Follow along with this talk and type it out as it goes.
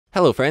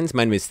Hello friends,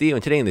 my name is Theo,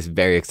 and today in this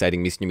very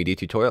exciting Mr. Media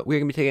tutorial, we're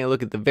going to be taking a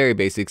look at the very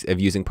basics of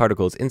using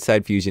particles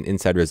inside Fusion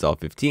inside Resolve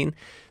 15.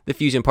 The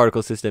Fusion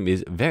particle system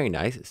is very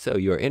nice, so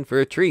you are in for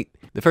a treat.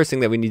 The first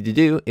thing that we need to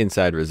do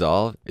inside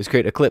Resolve is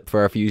create a clip for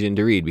our Fusion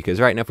to read, because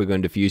right now if we go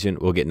into Fusion,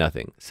 we'll get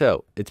nothing.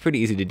 So it's pretty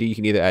easy to do. You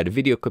can either add a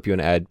video clip you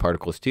want to add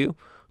particles to,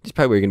 which is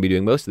probably what you're going to be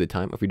doing most of the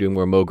time. If you're doing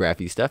more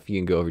MoGraphy stuff, you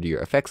can go over to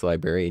your effects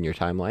library in your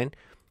timeline,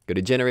 go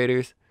to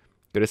generators,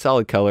 go to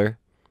solid color,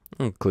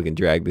 click and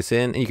drag this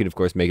in, and you can of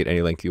course make it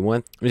any length you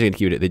want. I'm just going to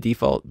keep it at the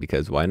default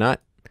because why not?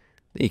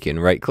 Then you can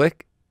right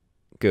click,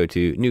 go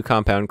to new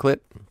compound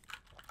clip,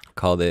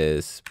 call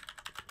this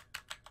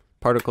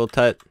particle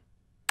tut,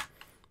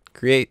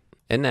 create,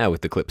 and now with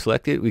the clip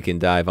selected we can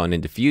dive on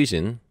into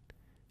Fusion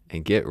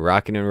and get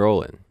rocking and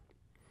rolling.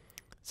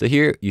 So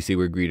here you see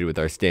we're greeted with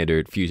our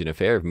standard Fusion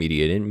affair of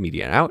media in,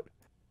 media out,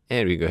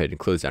 and we can go ahead and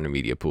close down our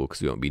media pool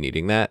because we won't be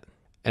needing that.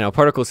 And our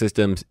particle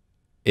systems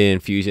in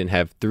Fusion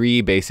have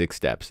three basic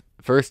steps.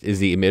 First is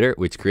the emitter,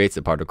 which creates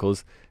the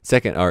particles.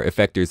 Second are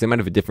effectors. They might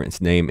have a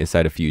different name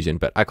inside of Fusion,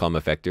 but I call them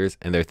effectors,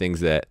 and they're things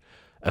that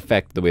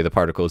affect the way the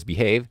particles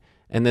behave.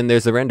 And then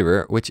there's the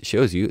renderer, which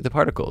shows you the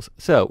particles.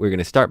 So we're going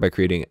to start by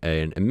creating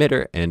an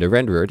emitter and a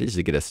renderer just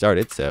to get us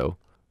started. So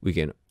we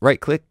can right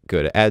click,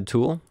 go to add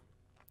tool,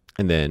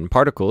 and then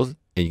particles,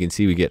 and you can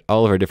see we get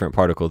all of our different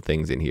particle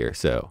things in here.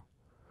 So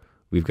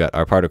we've got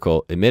our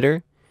particle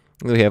emitter,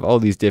 and we have all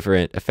these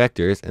different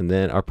effectors, and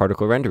then our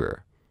particle renderer.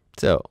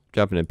 So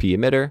drop in a P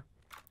emitter,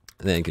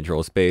 and then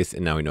control space,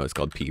 and now we know it's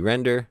called P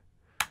render.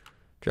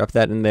 Drop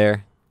that in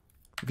there.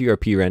 View our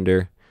P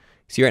render.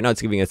 See right now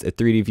it's giving us a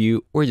 3D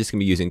view. We're just going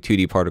to be using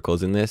 2D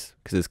particles in this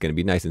because it's going to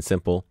be nice and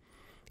simple.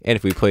 And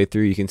if we play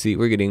through, you can see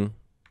we're getting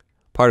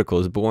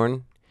particles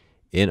born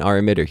in our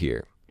emitter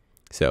here.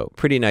 So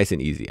pretty nice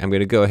and easy. I'm going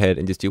to go ahead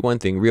and just do one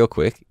thing real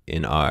quick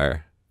in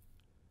our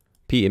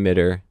P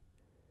emitter.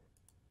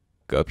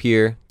 Go up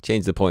here,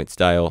 change the point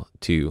style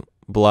to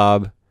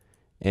blob,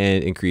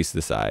 and increase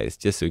the size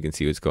just so we can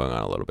see what's going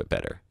on a little bit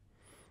better.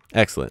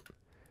 Excellent.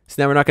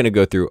 So now we're not going to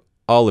go through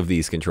all of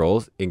these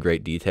controls in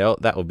great detail.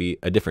 That will be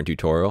a different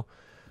tutorial.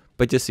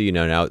 But just so you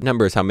know now,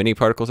 number is how many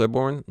particles are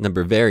born.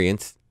 Number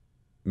variance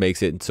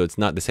makes it so it's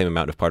not the same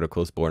amount of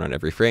particles born on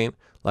every frame.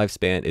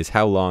 Lifespan is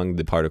how long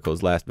the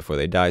particles last before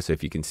they die. So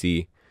if you can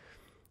see,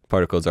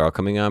 particles are all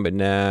coming on, but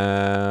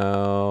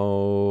now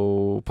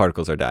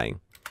particles are dying.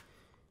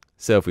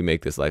 So if we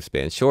make this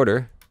lifespan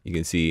shorter, you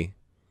can see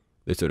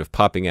they're sort of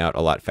popping out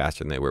a lot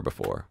faster than they were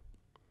before.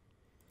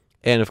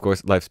 And of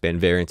course, lifespan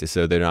variance is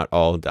so they're not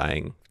all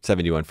dying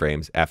 71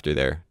 frames after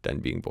they're done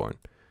being born.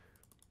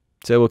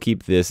 So we'll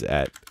keep this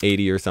at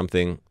 80 or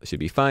something. It should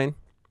be fine.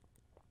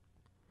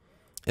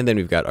 And then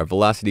we've got our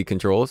velocity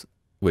controls,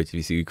 which if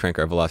you see we crank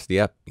our velocity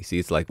up, you see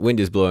it's like wind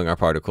is blowing our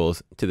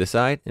particles to the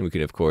side. And we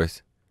can of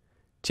course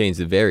change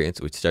the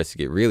variance, which starts to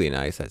get really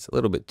nice. That's a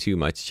little bit too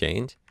much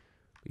change.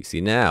 You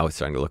see now it's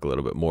starting to look a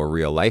little bit more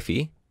real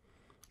lifey.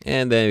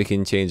 And then we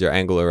can change our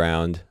angle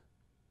around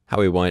how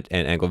we want,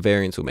 and angle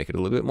variance will make it a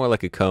little bit more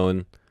like a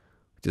cone,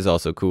 which is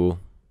also cool.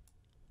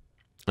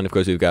 And of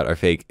course we've got our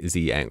fake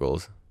Z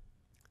angles.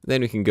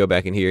 Then we can go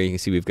back in here, you can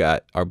see we've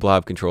got our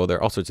blob control. There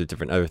are all sorts of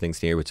different other things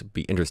here which will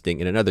be interesting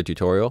in another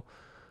tutorial.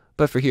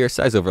 But for here,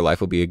 size over life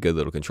will be a good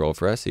little control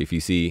for us. So if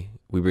you see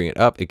we bring it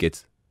up,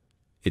 it's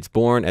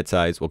born at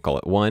size, we'll call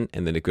it 1,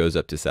 and then it goes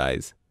up to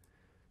size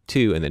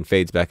 2 and then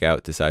fades back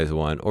out to size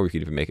 1, or we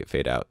could even make it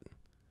fade out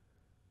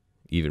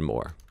even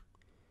more.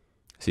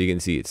 So you can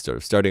see it's sort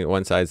of starting at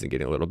one size and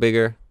getting a little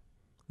bigger,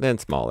 then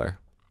smaller.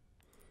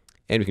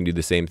 And we can do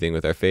the same thing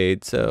with our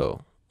fade,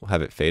 so we'll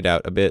have it fade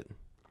out a bit.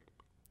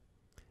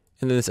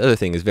 And then this other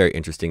thing is very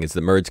interesting, is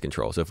the merge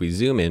control. So if we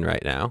zoom in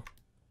right now,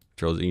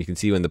 you can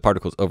see when the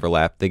particles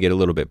overlap, they get a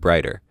little bit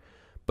brighter.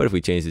 But if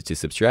we change it to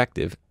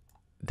subtractive,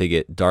 they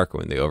get darker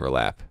when they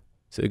overlap.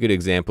 So a good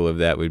example of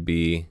that would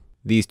be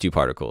these two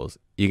particles.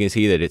 You can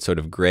see that it's sort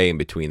of gray in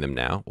between them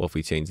now. Well, if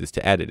we change this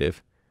to additive,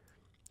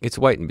 it's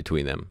white in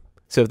between them.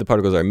 So if the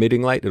particles are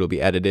emitting light, it'll be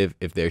additive.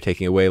 If they're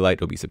taking away light,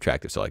 it'll be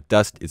subtractive. So like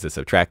dust is a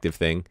subtractive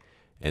thing,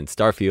 and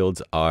star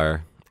fields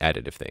are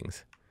additive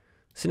things.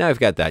 So now we've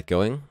got that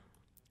going.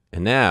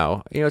 And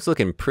now, it's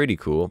looking pretty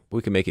cool.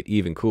 We can make it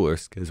even cooler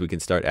because we can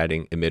start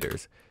adding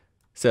emitters.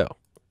 So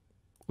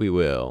we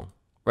will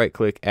right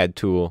click, add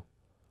tool,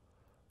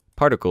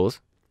 particles.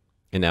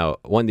 And now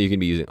one that you're going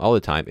to be using all the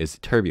time is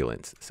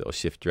turbulence. So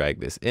shift drag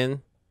this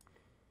in.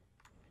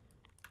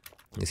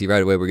 You see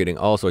right away we're getting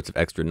all sorts of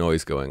extra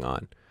noise going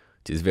on,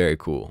 which is very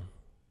cool.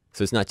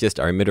 So it's not just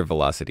our emitter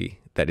velocity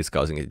that is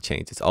causing it to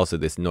change. It's also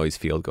this noise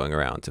field going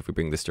around. So if we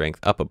bring the strength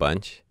up a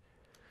bunch,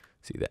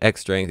 see the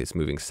X strength, it's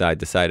moving side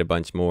to side a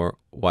bunch more.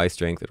 Y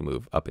strength, it'll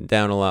move up and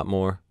down a lot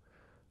more.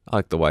 I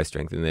like the Y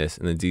strength in this.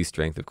 And then Z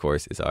strength, of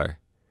course, is our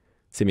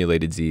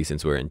simulated Z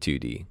since we're in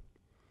 2D.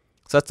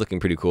 So that's looking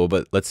pretty cool.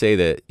 But let's say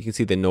that you can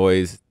see the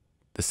noise,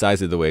 the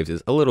size of the waves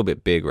is a little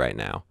bit big right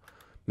now.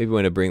 Maybe we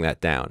want to bring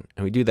that down.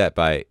 And we do that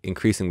by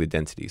increasing the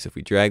density. So if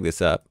we drag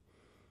this up,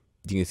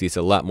 you can see it's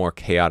a lot more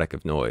chaotic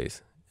of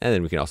noise. And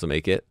then we can also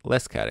make it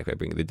less chaotic by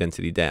bringing the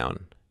density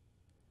down.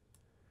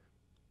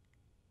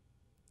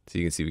 So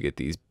you can see we get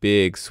these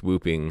big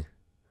swooping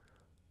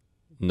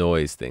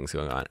noise things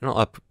going on. And I'll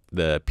up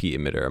the P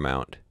emitter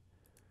amount,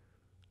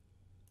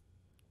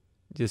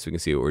 just so we can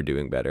see what we're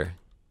doing better.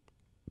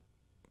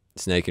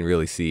 So now you can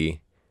really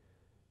see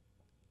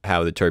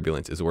how the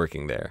turbulence is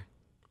working there.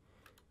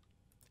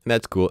 And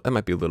that's cool. That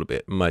might be a little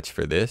bit much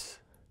for this,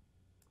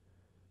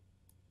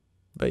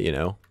 but you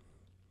know,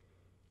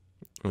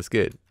 that's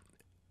good.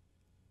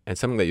 And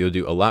something that you'll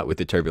do a lot with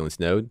the turbulence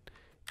node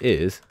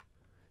is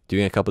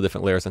doing a couple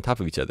different layers on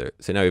top of each other.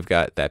 So now we've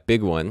got that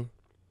big one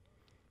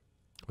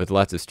with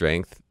lots of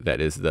strength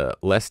that is the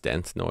less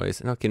dense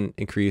noise, and I can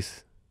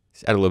increase,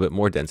 add a little bit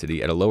more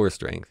density at a lower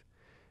strength.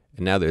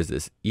 And now there's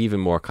this even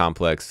more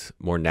complex,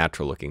 more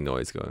natural looking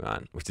noise going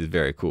on, which is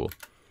very cool.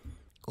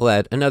 We'll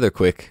add another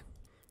quick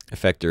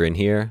effector in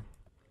here,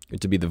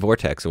 which would be the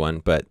vortex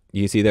one, but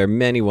you can see there are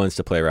many ones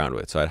to play around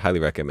with, so I'd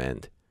highly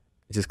recommend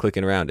just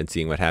clicking around and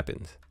seeing what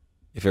happens.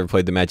 If you ever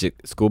played the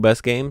Magic School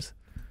Bus games,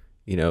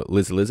 you know,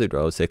 Liz the Lizard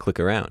would say click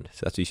around. So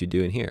that's what you should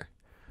do in here.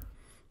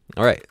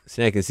 All right,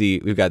 so now you can see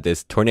we've got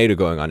this tornado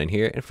going on in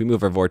here. And if we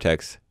move our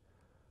vortex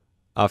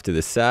off to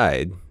the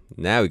side,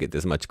 now we get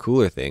this much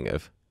cooler thing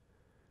of,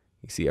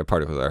 you see our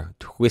particles are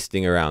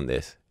twisting around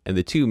this. And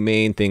the two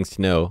main things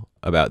to know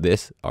about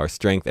this are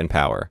strength and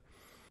power.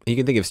 You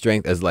can think of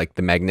strength as like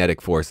the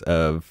magnetic force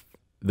of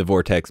the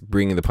vortex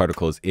bringing the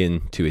particles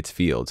into its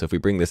field. So if we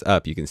bring this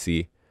up, you can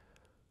see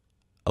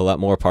a lot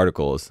more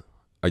particles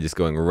are just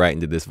going right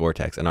into this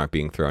vortex and aren't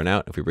being thrown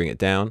out. If we bring it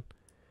down,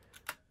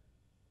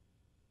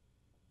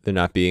 they're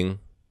not being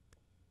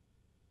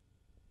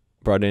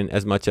brought in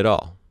as much at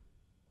all.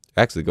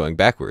 They're actually going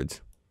backwards.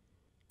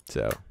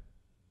 So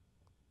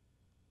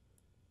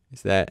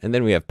is that, and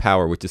then we have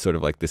power, which is sort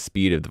of like the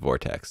speed of the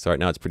vortex. So right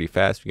now it's pretty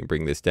fast. We can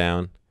bring this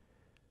down.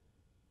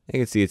 You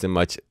can see it's a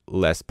much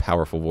less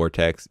powerful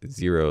vortex.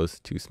 0's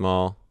too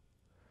small.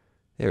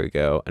 There we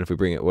go. And if we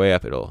bring it way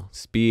up, it'll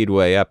speed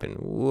way up and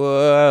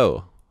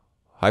whoa,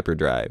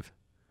 hyperdrive.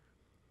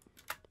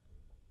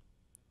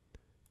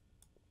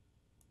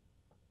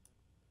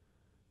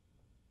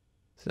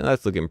 So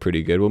that's looking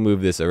pretty good. We'll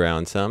move this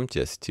around some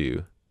just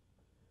to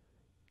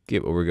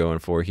get what we're going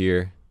for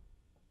here.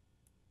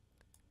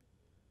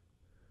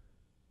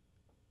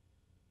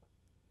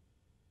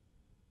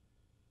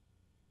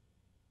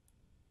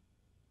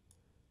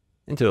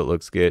 Until it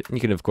looks good. And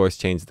you can of course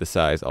change the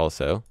size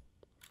also.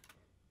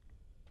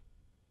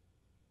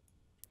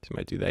 So I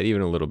might do that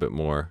even a little bit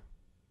more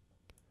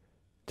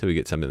until we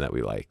get something that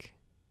we like.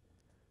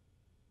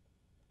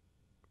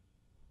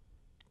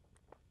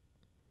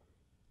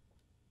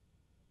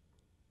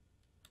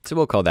 So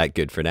we'll call that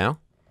good for now.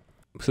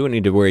 So we don't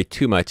need to worry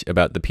too much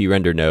about the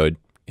p-render node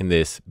in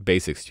this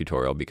basics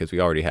tutorial because we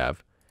already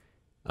have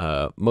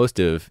most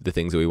of the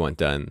things that we want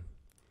done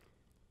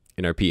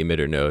in our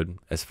p-emitter node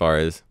as far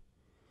as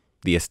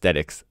the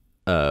aesthetics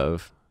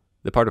of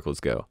the particles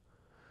go.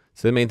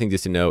 So the main thing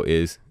just to know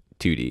is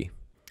 2D.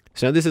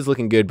 So now this is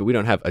looking good, but we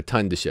don't have a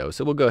ton to show.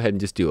 So we'll go ahead and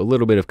just do a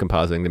little bit of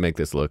compositing to make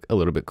this look a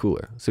little bit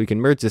cooler. So we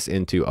can merge this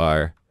into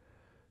our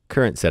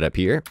current setup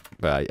here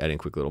by adding a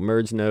quick little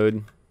merge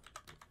node.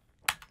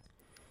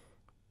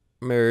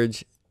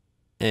 Merge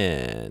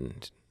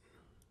and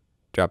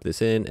drop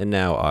this in. And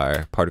now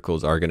our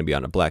particles are going to be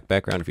on a black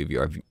background if we view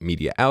our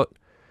media out.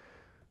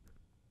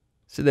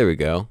 So there we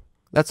go.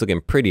 That's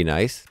looking pretty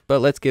nice,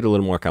 but let's get a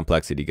little more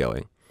complexity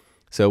going.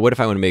 So what if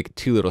I want to make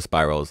two little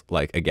spirals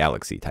like a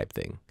galaxy type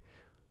thing?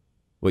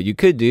 What you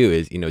could do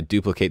is, you know,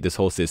 duplicate this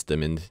whole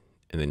system and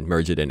then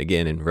merge it in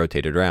again and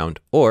rotate it around.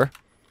 Or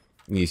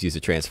you just use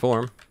a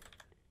transform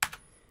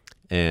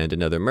and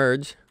another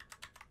merge.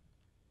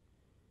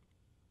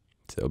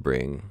 So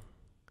bring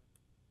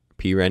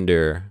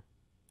p-render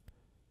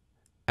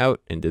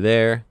out into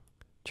there,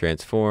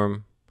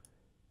 transform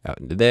out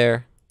into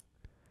there,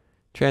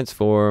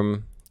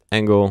 transform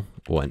angle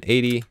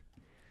 180.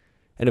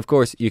 And of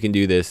course you can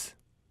do this,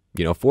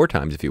 you know, 4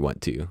 times if you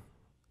want to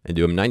and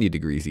do them 90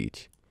 degrees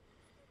each.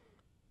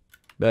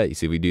 But you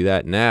see we do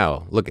that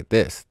now. Look at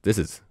this. This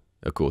is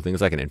a cool thing.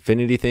 It's like an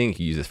infinity thing. You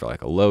can use this for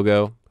like a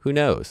logo. Who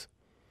knows?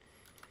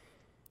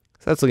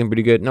 So that's looking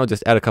pretty good. And I'll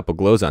just add a couple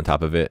glows on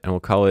top of it and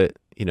we'll call it,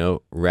 you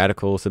know,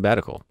 radical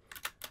sabbatical.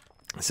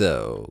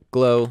 So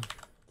glow.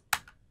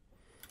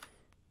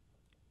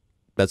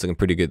 That's looking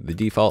pretty good. The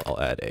default,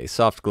 I'll add a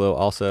soft glow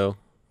also.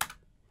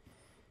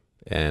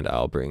 And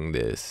I'll bring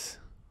this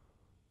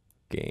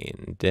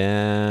gain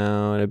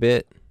down a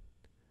bit.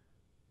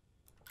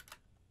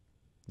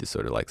 Just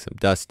sort of like some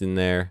dust in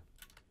there.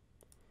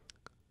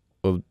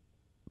 We'll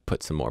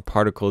put some more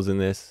particles in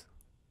this.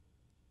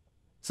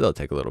 So it'll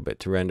take a little bit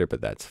to render,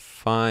 but that's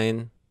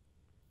fine.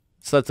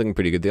 So that's looking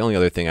pretty good. The only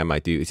other thing I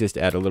might do is just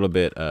add a little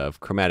bit of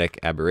chromatic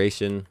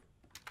aberration.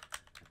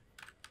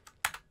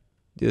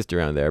 Just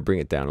around there. Bring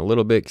it down a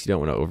little bit because you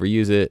don't want to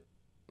overuse it.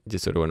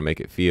 Just sort of want to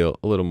make it feel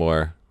a little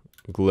more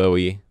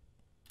glowy.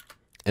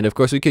 And of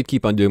course we could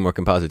keep on doing more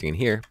compositing in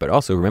here, but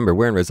also remember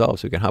we're in Resolve,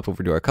 so we can hop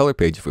over to our color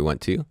page if we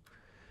want to.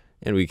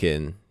 And we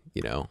can,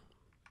 you know,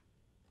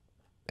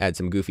 add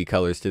some goofy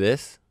colors to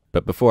this.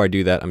 But before I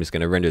do that, I'm just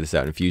going to render this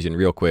out in Fusion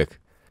real quick.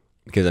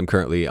 because I'm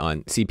currently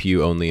on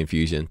CPU only in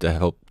Fusion to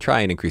help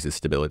try and increase its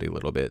stability a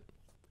little bit.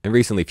 And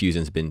recently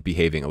Fusion's been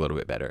behaving a little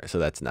bit better, so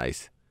that's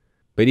nice.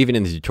 But even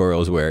in the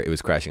tutorials where it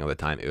was crashing all the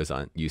time, it was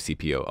on use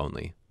CPU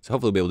only. So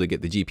hopefully we'll be able to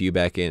get the GPU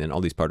back in, and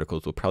all these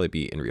particles will probably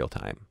be in real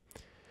time.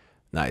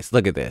 Nice,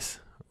 look at this.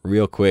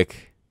 Real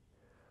quick,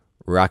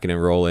 rocking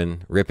and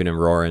rolling, ripping and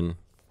roaring.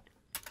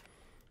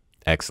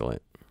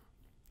 Excellent.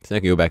 So now I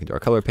can go back into our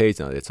color page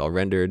now that it's all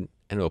rendered,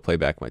 and it'll play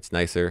back much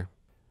nicer.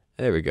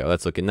 There we go,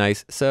 that's looking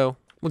nice. So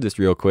we'll just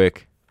real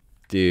quick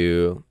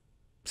do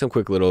some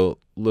quick little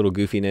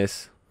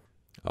goofiness.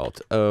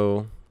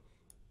 Alt-O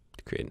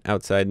to create an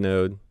outside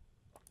node.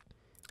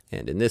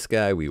 And in this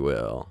guy, we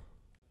will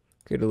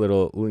create a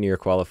little linear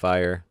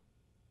qualifier.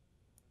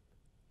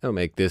 It'll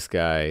make this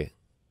guy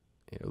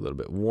a little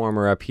bit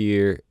warmer up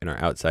here, and our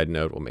outside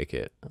node will make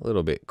it a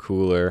little bit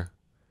cooler.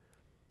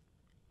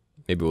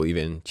 Maybe we'll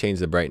even change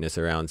the brightness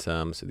around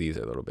some, so these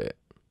are a little bit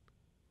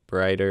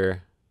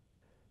brighter.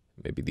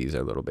 Maybe these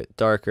are a little bit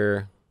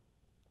darker.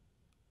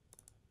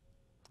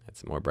 Add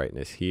some more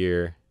brightness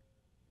here.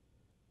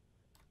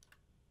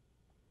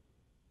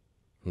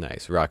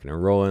 Nice, rocking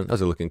and rolling.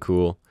 Those are looking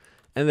cool.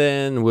 And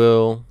then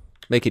we'll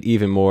make it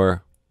even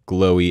more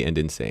glowy and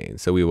insane.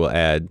 So we will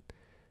add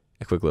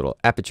a quick little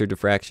aperture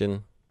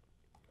diffraction.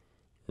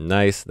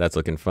 Nice, that's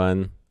looking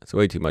fun. That's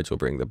way too much. We'll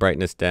bring the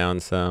brightness down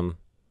some.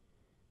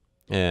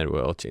 And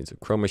we'll change the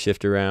chroma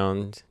shift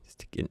around just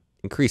to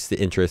increase the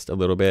interest a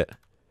little bit.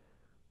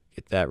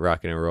 Get that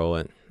rocking and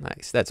rolling.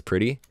 Nice, that's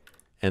pretty.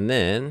 And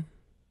then,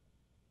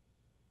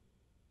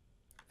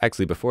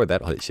 actually before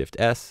that, I'll hit Shift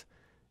S.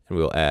 And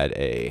we'll add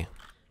a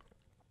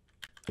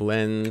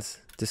lens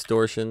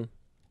distortion.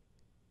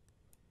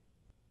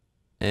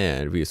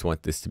 And we just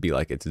want this to be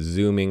like it's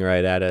zooming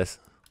right at us.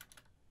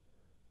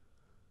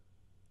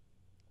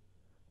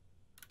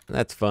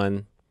 That's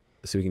fun.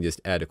 So we can just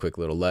add a quick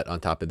little LUT on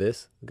top of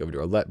this. Go over to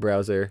our LUT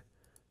browser.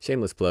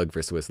 Shameless plug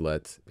for Swiss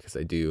LUTs, because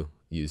I do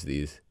use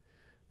these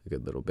a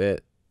good little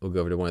bit. We'll go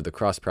over to one of the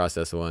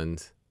cross-process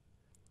ones,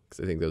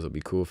 because I think those will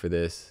be cool for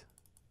this.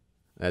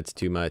 That's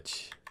too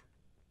much.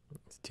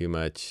 It's too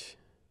much.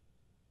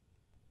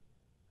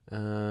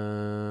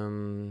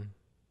 Does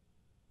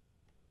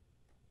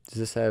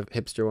this have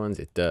hipster ones?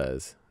 It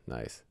does.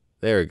 Nice.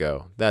 There we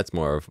go. That's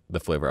more of the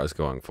flavor I was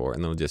going for.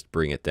 And then we'll just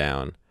bring it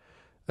down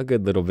a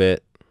good little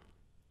bit.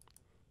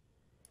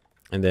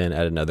 And then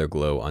add another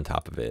glow on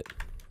top of it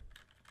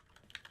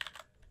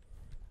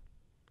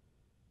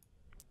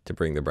to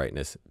bring the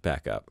brightness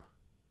back up.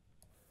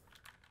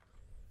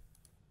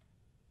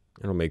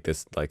 It'll make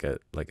this like a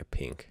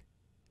pink,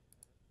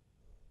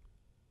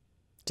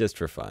 just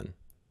for fun.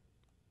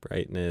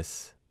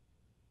 Brightness.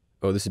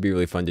 Oh, this would be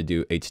really fun to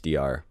do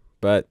HDR,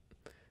 but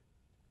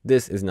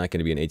this is not going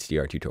to be an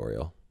HDR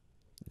tutorial.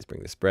 Let's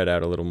bring the spread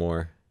out a little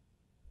more.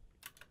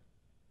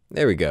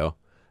 There we go.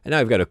 And now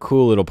I've got a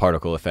cool little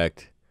particle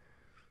effect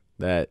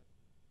that,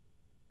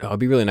 oh, it'd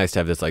be really nice to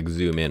have this like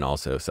zoom in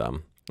also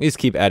some. You just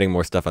keep adding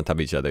more stuff on top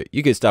of each other.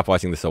 You could stop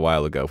watching this a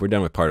while ago. We're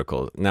done with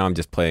particles. Now I'm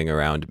just playing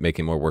around,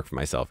 making more work for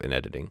myself in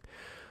editing,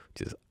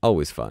 which is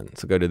always fun.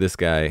 So go to this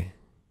guy.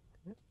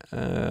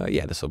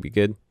 Yeah, this will be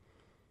good.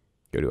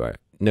 Go to our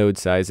node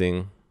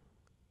sizing,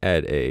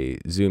 add a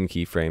zoom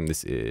keyframe.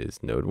 This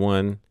is node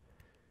 1,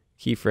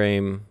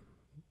 keyframe,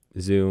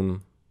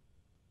 zoom,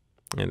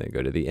 and then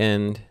go to the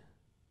end,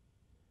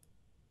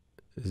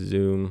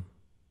 zoom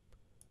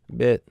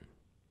bit,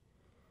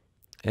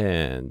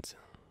 and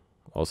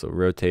also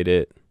rotate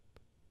it,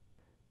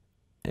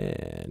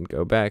 and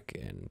go back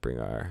and bring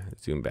our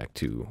zoom back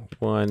to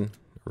 1,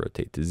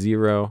 rotate to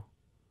 0.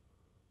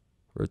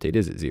 Rotate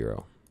is at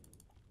 0.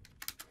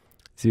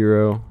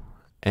 0,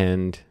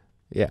 and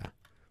yeah,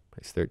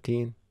 place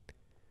 13.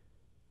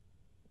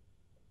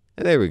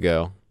 And there we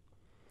go.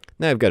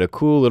 Now I've got a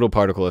cool little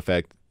particle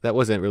effect that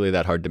wasn't really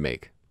that hard to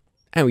make.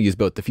 And we use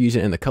both the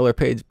Fusion and the color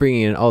page,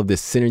 bringing in all of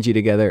this synergy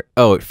together.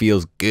 Oh, it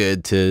feels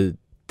good to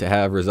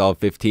have Resolve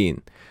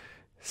 15.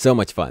 So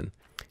much fun.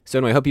 So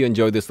anyway, I hope you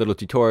enjoyed this little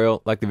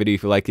tutorial. Like the video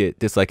if you liked it,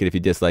 dislike it if you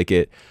dislike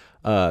it.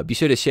 Be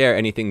sure to share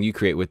anything you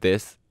create with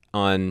this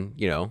on,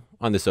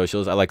 on the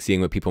socials. I like seeing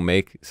what people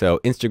make. So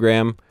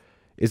Instagram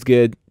is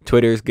good,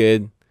 Twitter is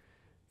good,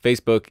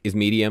 Facebook is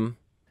medium,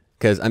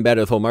 because I'm bad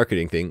at the whole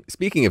marketing thing.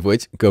 Speaking of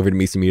which, go over to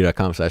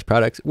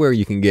mrmedia.com/products, where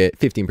you can get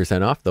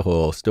 15% off the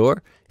whole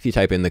store if you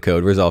type in the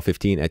code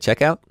Resolve15 at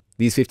checkout.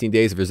 These 15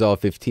 days of Resolve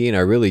 15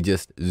 are really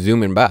just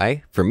zooming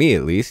by, for me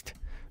at least.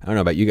 I don't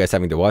know about you guys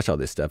having to watch all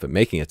this stuff, but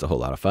making it's a whole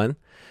lot of fun.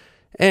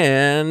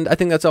 And I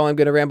think that's all I'm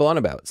going to ramble on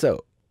about.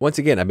 So once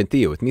again, I've been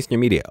Theo with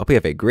Media. Hope you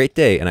have a great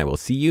day, and I will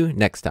see you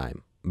next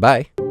time.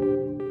 Bye.